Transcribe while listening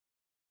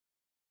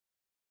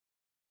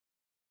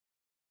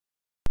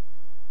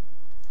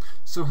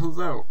So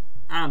hello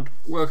and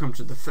welcome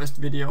to the first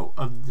video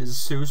of the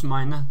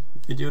Zeusminer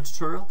video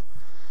tutorial.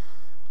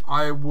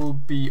 I will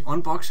be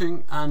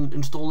unboxing and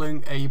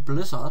installing a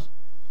Blizzard.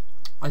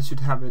 I should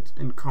have it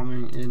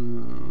incoming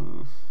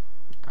in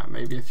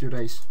maybe a few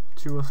days,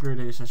 2 or 3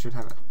 days I should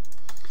have it.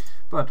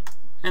 But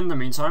in the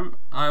meantime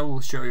I will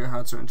show you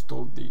how to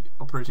install the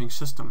operating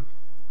system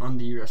on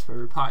the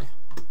Raspberry Pi.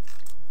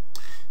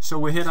 So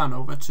we head on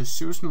over to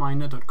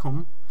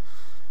zeusminer.com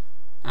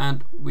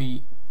and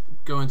we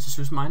go into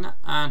Zeusminer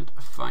and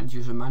find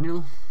user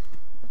manual,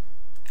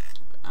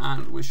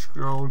 and we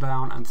scroll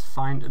down and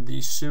find the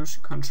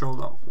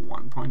Zeuscontroller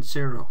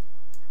 1.0.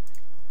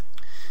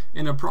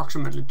 In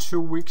approximately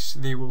 2 weeks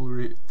they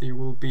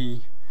will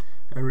be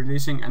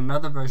releasing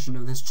another version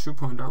of this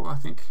 2.0, I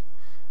think,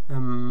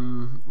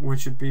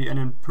 which should be a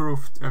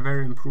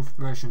very improved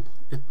version.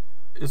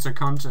 It's a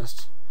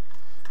contest,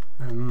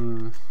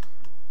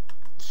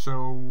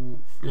 so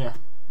yeah,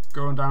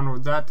 go and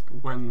download that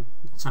when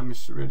the time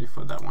is ready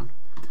for that one.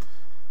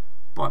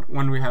 But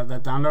when we have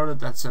that downloaded,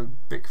 that's a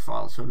big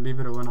file, so leave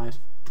it overnight.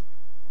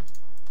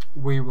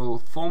 We will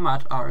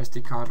format our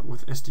SD card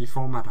with SD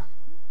formatter.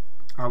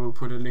 I will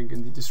put a link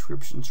in the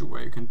description to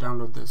where you can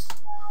download this.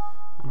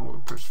 And we'll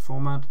press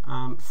format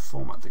and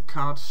format the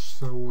card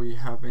so we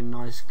have a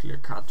nice clear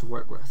card to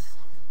work with.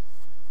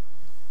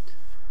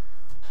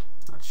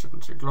 That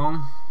shouldn't take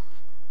long.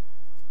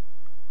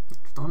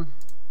 It's done.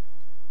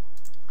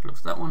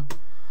 Close that one.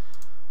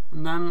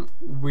 And then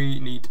we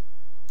need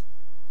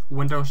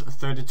Windows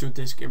 32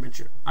 disk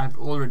imager. I've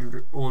already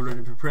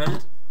prepared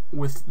it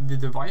with the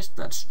device,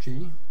 that's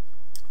G,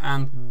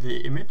 and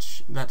the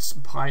image, that's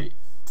pi_zeus.img,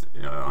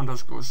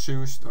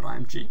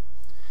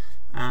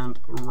 and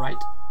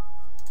write,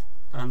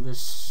 and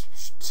this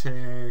should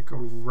take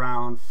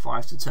around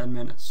 5 to 10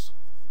 minutes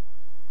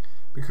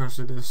because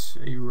it is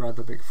a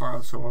rather big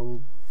file, so I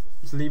will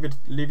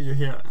leave you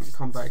here and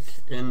come back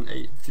in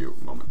a few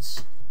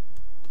moments.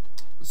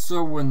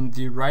 So when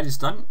the write is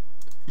done,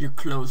 you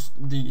close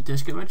the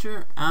disk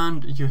imager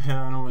and you head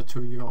on over to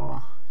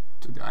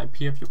the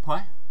IP of your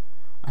Pi.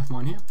 I have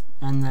mine here,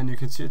 and then you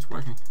can see it's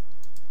working.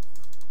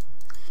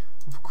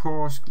 Of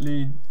course,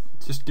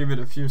 just give it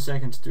a few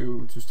seconds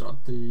to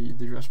start the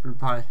Raspberry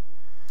Pi.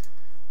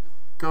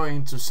 Go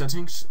into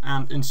settings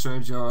and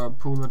insert your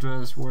pool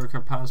address, worker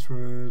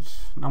password,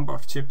 number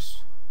of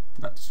chips.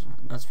 That's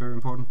very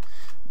important.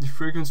 The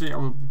frequency, I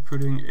will be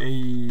putting a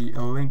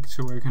link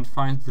to where you can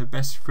find the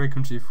best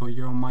frequency for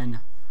your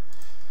miner.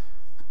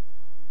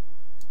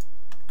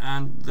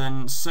 And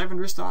then save and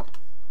restart,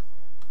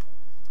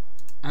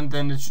 and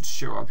then it should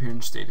show up here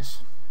in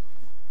status.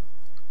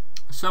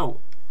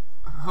 So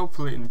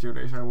hopefully in a few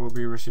days I will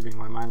be receiving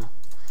my miner.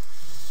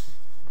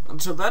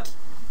 Until that,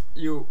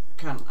 you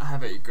can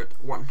have a good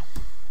one.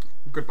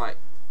 Goodbye.